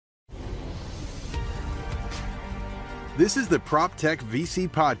This is the PropTech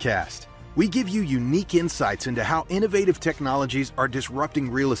VC Podcast. We give you unique insights into how innovative technologies are disrupting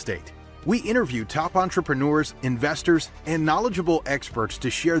real estate. We interview top entrepreneurs, investors, and knowledgeable experts to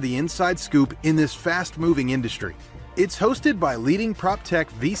share the inside scoop in this fast-moving industry. It's hosted by leading PropTech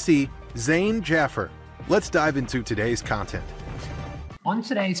VC, Zain Jaffer. Let's dive into today's content. On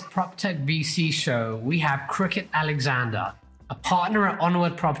today's PropTech VC show, we have Krickett Alexander, a partner at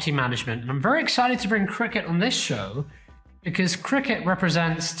Onward Property Management. And I'm very excited to bring Krickett on this show because Krickett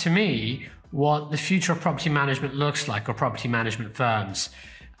represents to me what the future of property management looks like, or property management firms.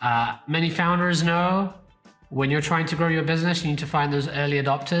 Many founders know when you're trying to grow your business, you need to find those early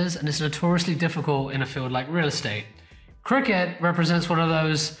adopters, and it's notoriously difficult in a field like real estate. Krickett represents one of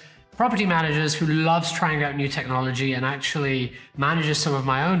those property managers who loves trying out new technology and actually manages some of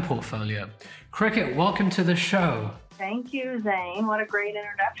my own portfolio. Krickett, welcome to the show. Thank you, Zain. What a great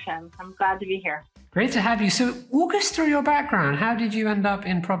introduction. I'm glad to be here. Great to have you. So walk us through your background. How did you end up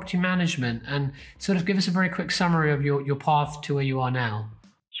in property management, and sort of give us a very quick summary of your path to where you are now?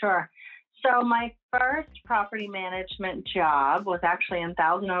 Sure. So my first property management job was actually in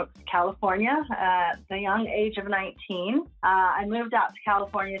Thousand Oaks, California, at the young age of 19. I moved out to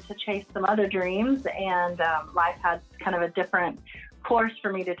California to chase some other dreams, and life had kind of a different course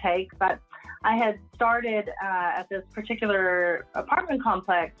for me to take. But I had started at this particular apartment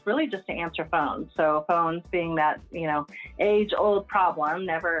complex really just to answer phones. So phones being that, age-old problem,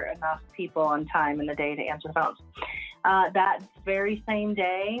 never enough people and time in the day to answer phones. That very same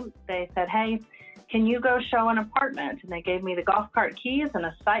day, they said, hey, can you go show an apartment? And they gave me the golf cart keys and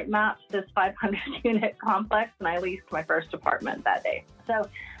a site map to this 500-unit complex, and I leased my first apartment that day. So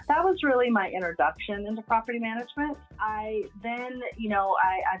that was really my introduction into property management. I then,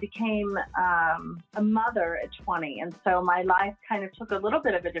 I became a mother at 20, and so my life kind of took a little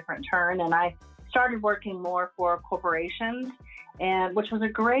bit of a different turn, and I started working more for corporations, and which was a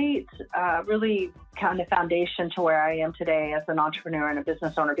great, really kind of foundation to where I am today as an entrepreneur and a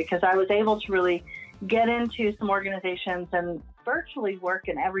business owner, because I was able to really get into some organizations and virtually work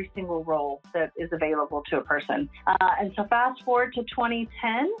in every single role that is available to a person. And so fast forward to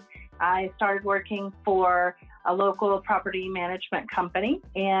 2010, I started working for a local property management company,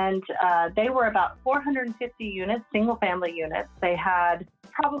 and they were about 450 units, single family units. They had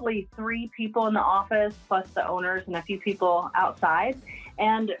probably 3 people in the office, plus the owners and a few people outside,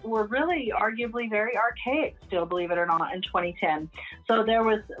 and were really arguably very archaic still, believe it or not, in 2010. So there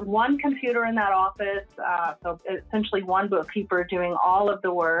was one computer in that office, so essentially one bookkeeper doing all of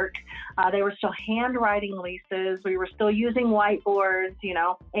the work. They were still handwriting leases. We were still using whiteboards,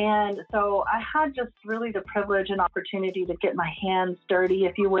 and so I had just really the privilege and opportunity to get my hands dirty,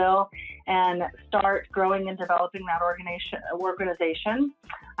 if you will, and start growing and developing that organization.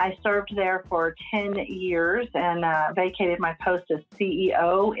 I served there for 10 years and vacated my post as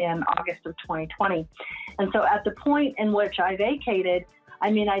CEO in August of 2020. And so at the point in which I vacated,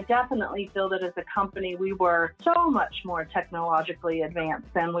 I definitely feel that as a company, we were so much more technologically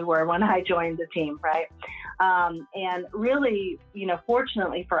advanced than we were when I joined the team, right? And really,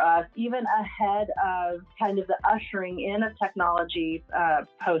 fortunately for us, even ahead of kind of the ushering in of technology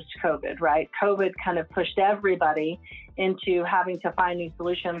post-COVID, right? COVID kind of pushed everybody into having to find new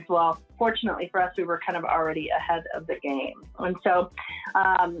solutions. Well, fortunately for us, we were kind of already ahead of the game. And so,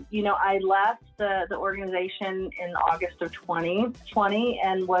 I left the organization in August of 2020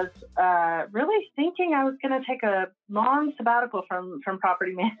 and was really thinking I was going to take a long sabbatical from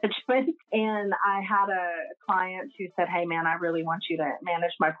property management. And I had a client who said, hey, man, I really want you to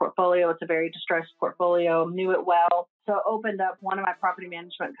manage my portfolio. It's a very distressed portfolio, knew it well. So opened up one of my property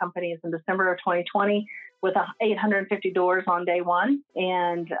management companies in December of 2020 with 850 doors on day one,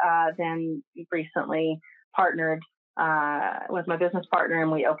 and then recently partnered with my business partner,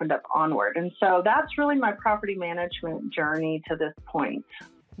 and we opened up Onward. And so that's really my property management journey to this point.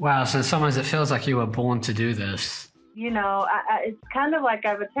 Wow. So sometimes it feels like you were born to do this. It's kind of like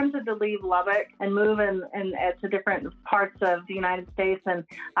I've attempted to leave Lubbock and move to different parts of the United States. And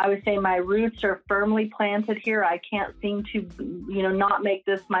I would say my roots are firmly planted here. I can't seem to, not make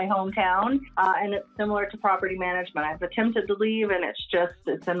this my hometown. And it's similar to property management. I've attempted to leave, and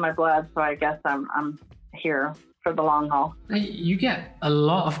it's in my blood. So I guess I'm here for the long haul. You get a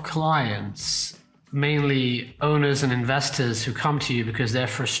lot of clients, mainly owners and investors, who come to you because they're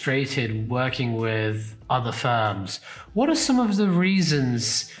frustrated working with other firms. What are some of the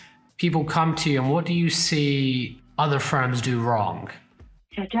reasons people come to you, and what do you see other firms do wrong?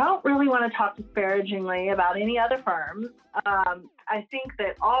 I don't really want to talk disparagingly about any other firms. I think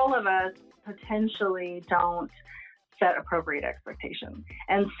that all of us potentially don't set appropriate expectations.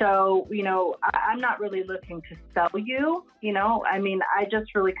 And so, I'm not really looking to sell you, I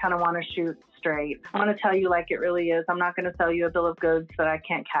just really kind of want to shoot straight. I want to tell you like it really is. I'm not going to sell you a bill of goods that I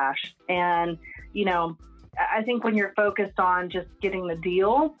can't cash. And, I think when you're focused on just getting the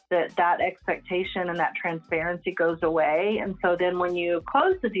deal, that expectation and that transparency goes away. And so then when you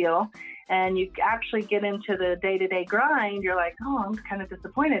close the deal and you actually get into the day-to-day grind, you're like, oh, I'm kind of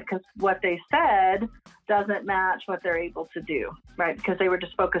disappointed because what they said doesn't match what they're able to do, right? Because they were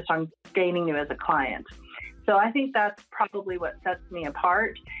just focused on gaining you as a client. So I think that's probably what sets me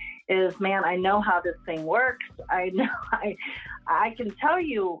apart is, man, I know how this thing works. I know I can tell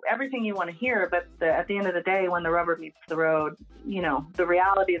you everything you want to hear, but at the end of the day, when the rubber meets the road, the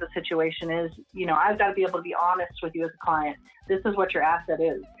reality of the situation is, I've got to be able to be honest with you as a client. This is what your asset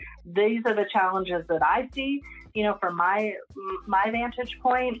is. These are the challenges that I see, from my vantage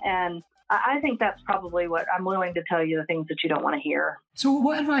point. And I think that's probably what I'm willing to tell you, the things that you don't want to hear. So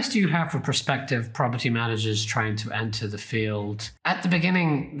what advice do you have for prospective property managers trying to enter the field? At the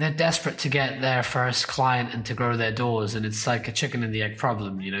beginning, they're desperate to get their first client and to grow their doors. And it's like a chicken and the egg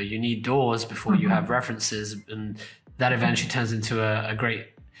problem. You need doors before you have references. And that eventually turns into a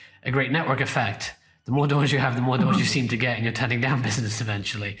great network effect. The more doors you have, the more doors you seem to get, and you're turning down business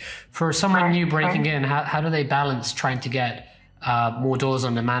eventually. For someone new breaking in, how do they balance trying to get more doors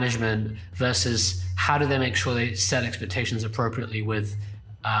under management versus how do they make sure they set expectations appropriately with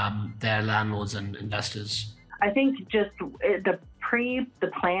their landlords and investors? I think just the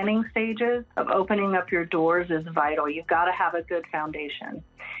planning stages of opening up your doors is vital. You've got to have a good foundation.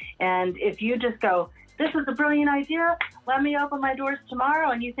 And if you just go, this is a brilliant idea, let me open my doors tomorrow,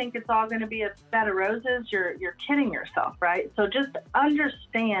 and you think it's all going to be a bed of roses, you're kidding yourself, right? So just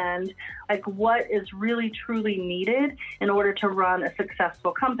understand like what is really truly needed in order to run a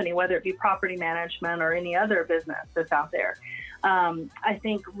successful company, whether it be property management or any other business that's out there. I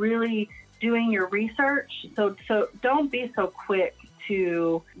think really doing your research. So don't be so quick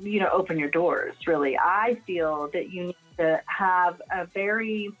to, open your doors, really. I feel that you need to have a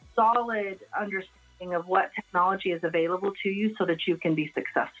very solid understanding of what technology is available to you so that you can be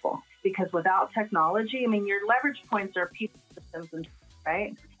successful. Because without technology, your leverage points are people, systems,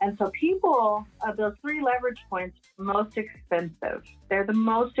 right? And so people, those 3 leverage points are most expensive. They're the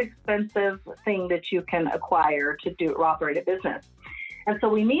most expensive thing that you can acquire to operate a business. And so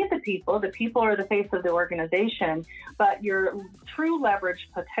we need the people. The people are the face of the organization, but your true leverage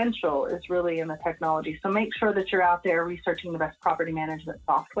potential is really in the technology. So make sure that you're out there researching the best property management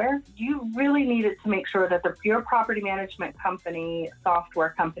software. You really need it to make sure that your property management company,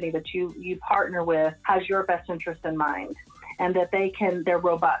 software company that you partner with has your best interest in mind, and that they're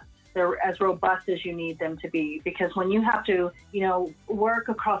robust. They're as robust as you need them to be, because when you have to, work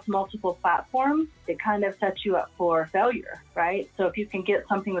across multiple platforms, it kind of sets you up for failure, right? So if you can get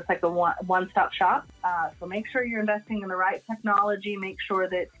something that's like a one-stop shop, so make sure you're investing in the right technology, make sure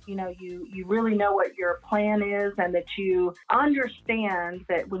that, you really know what your plan is, and that you understand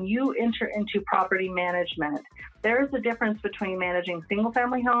that when you enter into property management, there is a difference between managing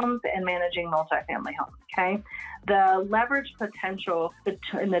single-family homes and managing multifamily homes, okay? The leverage potential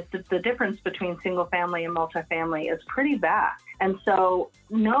and the difference between single-family and multifamily is pretty vast. And so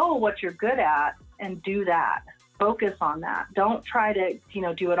know what you're good at and do that. Focus on that. Don't try to,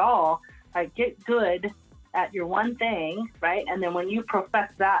 do it all. Get good at your one thing, right? And then when you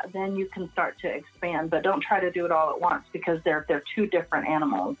perfect that, then you can start to expand. But don't try to do it all at once, because they're 2 different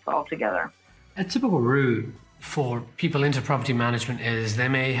animals altogether. A typical route for people into property management is they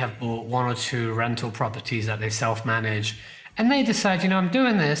may have bought 1 or 2 rental properties that they self-manage, and they decide, I'm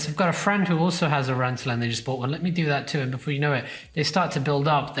doing this. I've got a friend who also has a rental and they just bought one. Let me do that too. And before you know it, they start to build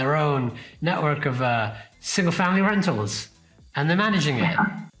up their own network of single-family rentals, and they're managing it.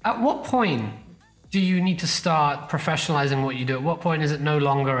 At what point do you need to start professionalizing what you do? At what point is it no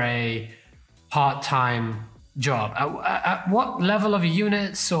longer a part-time job? At what level of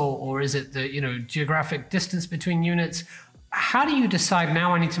units, or is it the geographic distance between units? How do you decide,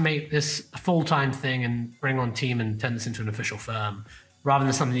 now I need to make this a full-time thing and bring on team and turn this into an official firm, rather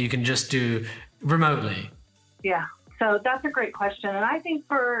than something you can just do remotely? Yeah, so that's a great question. And I think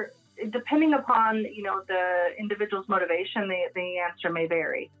depending upon, the individual's motivation, the answer may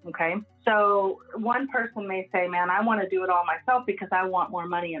vary, okay? So one person may say, man, I want to do it all myself because I want more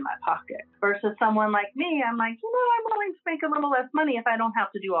money in my pocket. Versus someone like me, I'm like, I'm willing to make a little less money if I don't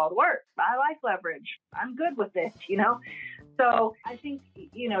have to do all the work. I like leverage. I'm good with it, So I think,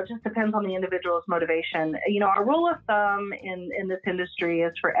 it just depends on the individual's motivation. Our rule of thumb in this industry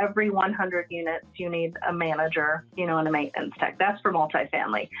is for every 100 units, you need a manager, and a maintenance tech. That's for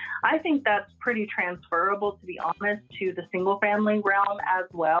multifamily. I think that's pretty transferable, to be honest, to the single family realm as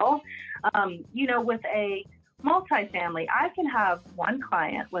well. With a multifamily, I can have one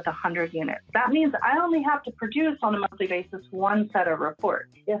client with 100 units. That means I only have to produce on a monthly basis one set of reports.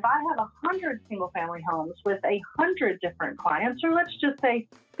 If I have 100 single family homes with 100 different clients, or let's just say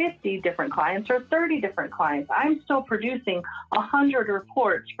 50 different clients or 30 different clients, I'm still producing 100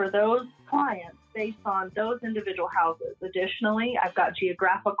 reports for those clients based on those individual houses. Additionally, I've got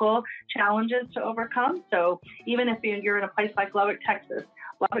geographical challenges to overcome. So even if you're in a place like Lubbock, Texas,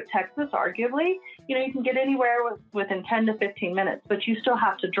 arguably, you can get anywhere within 10 to 15 minutes, but you still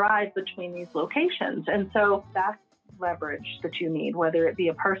have to drive between these locations. And so that's leverage that you need, whether it be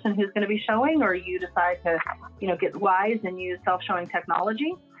a person who's going to be showing, or you decide to, get wise and use self-showing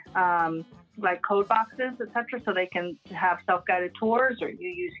technology, like code boxes, et cetera, so they can have self-guided tours, or you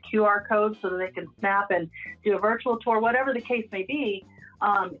use QR codes so that they can snap and do a virtual tour, whatever the case may be.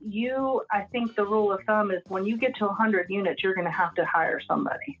 I think the rule of thumb is when you get to 100 units, you're going to have to hire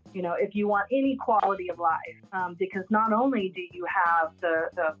somebody, if you want any quality of life, because not only do you have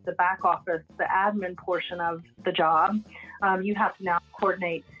the back office, the admin portion of the job, you have to now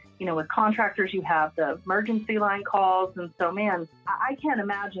coordinate, with contractors, you have the emergency line calls. And so, man, I can't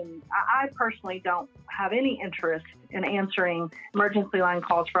imagine. I personally don't have any interest in answering emergency line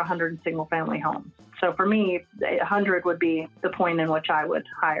calls for 100 single family homes. So for me, 100 would be the point in which I would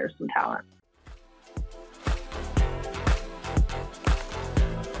hire some talent.